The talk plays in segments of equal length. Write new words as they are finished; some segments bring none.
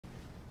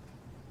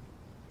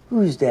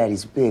Who's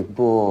Daddy's big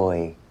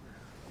boy?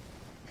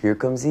 Here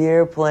comes the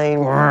airplane.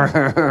 Come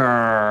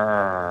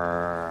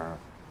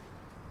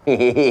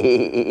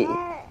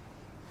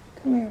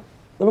here,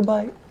 little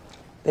bite.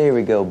 There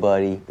we go,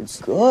 buddy. It's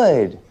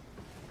good.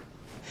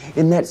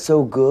 Isn't that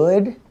so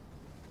good?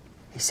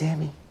 Hey,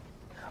 Sammy,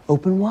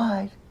 open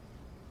wide.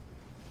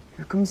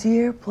 Here comes the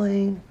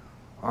airplane.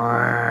 Oh,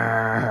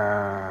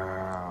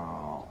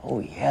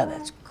 yeah,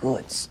 that's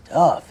good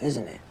stuff,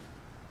 isn't it?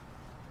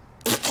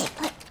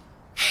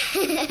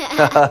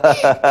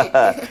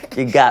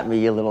 You got me,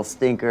 you little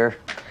stinker.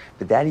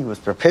 But Daddy was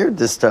prepared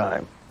this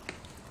time.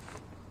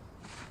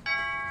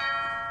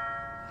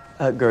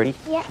 Gertie,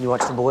 yeah. Can you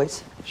watch the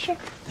boys? Sure.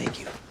 Thank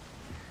you.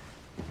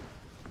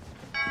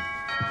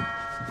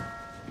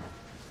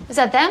 Is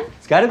that them?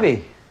 It's gotta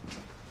be.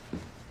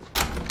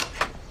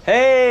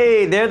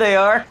 Hey, there they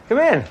are. Come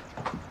in.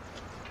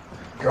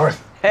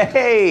 Garth.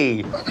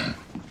 Hey.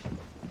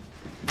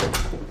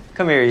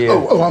 Come here, you.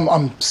 Oh,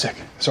 I'm sick.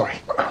 Sorry.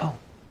 Oh.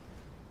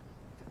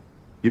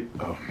 You,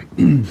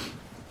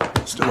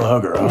 still a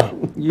hugger, huh?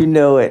 You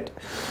know it.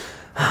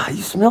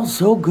 You smell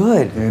so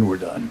good. And we're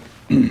done.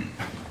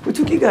 What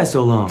took you guys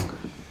so long?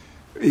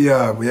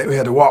 Yeah, we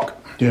had to walk.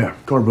 Yeah,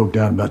 car broke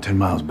down about 10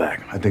 miles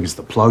back. I think it's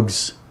the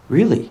plugs.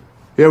 Really?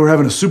 Yeah, we're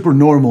having a super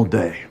normal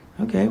day.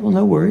 Okay, well,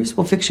 no worries.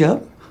 We'll fix you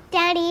up.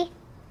 Daddy,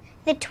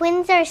 the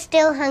twins are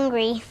still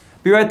hungry.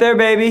 Be right there,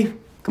 baby.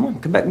 Come on,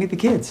 come back and get the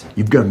kids.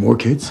 You've got more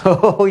kids?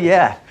 Oh,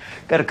 yeah.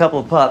 Got a couple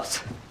of pups.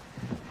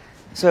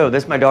 So,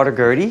 this is my daughter,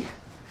 Gertie.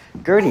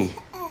 Gertie,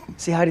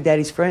 say hi to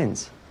Daddy's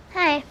friends.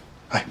 Hi.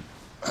 Hi.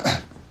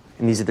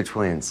 And these are the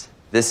twins.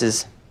 This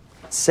is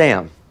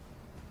Sam.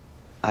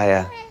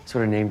 I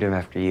sort of named him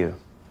after you.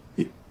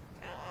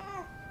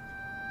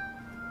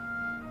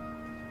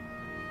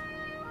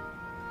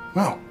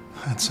 Wow,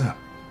 that's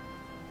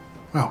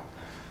wow.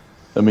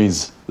 That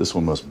means this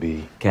one must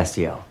be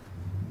Castiel.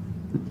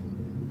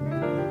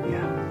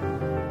 Yeah.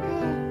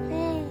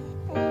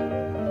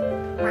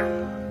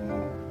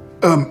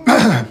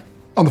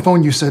 On the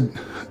phone you said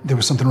there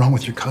was something wrong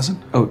with your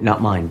cousin? Oh,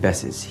 not mine,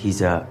 Bess's.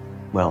 He's,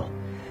 well,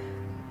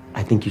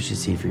 I think you should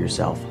see for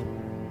yourself.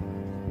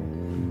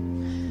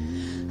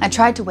 I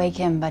tried to wake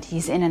him, but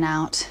he's in and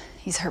out.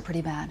 He's hurt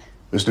pretty bad.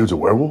 This dude's a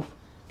werewolf?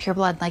 Pure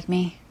blood like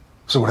me.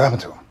 So what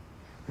happened to him?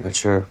 I'm not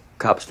sure.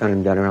 Cops found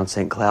him down around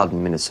St. Cloud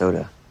in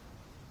Minnesota.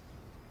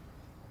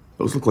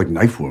 Those look like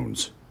knife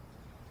wounds.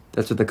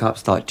 That's what the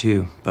cops thought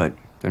too, but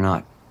they're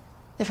not.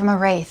 They're from a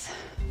wraith.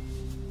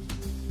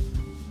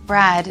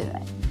 Brad,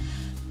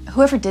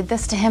 whoever did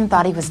this to him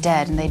thought he was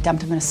dead and they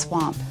dumped him in a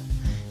swamp.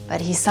 But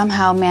he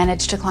somehow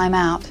managed to climb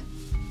out,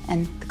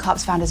 and the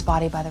cops found his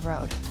body by the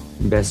road.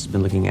 Bess has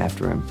been looking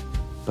after him,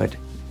 but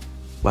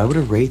why would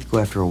a wraith go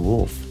after a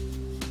wolf?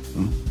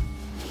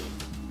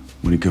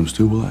 When he comes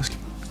to, we'll ask him.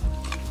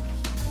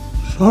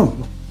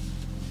 Son.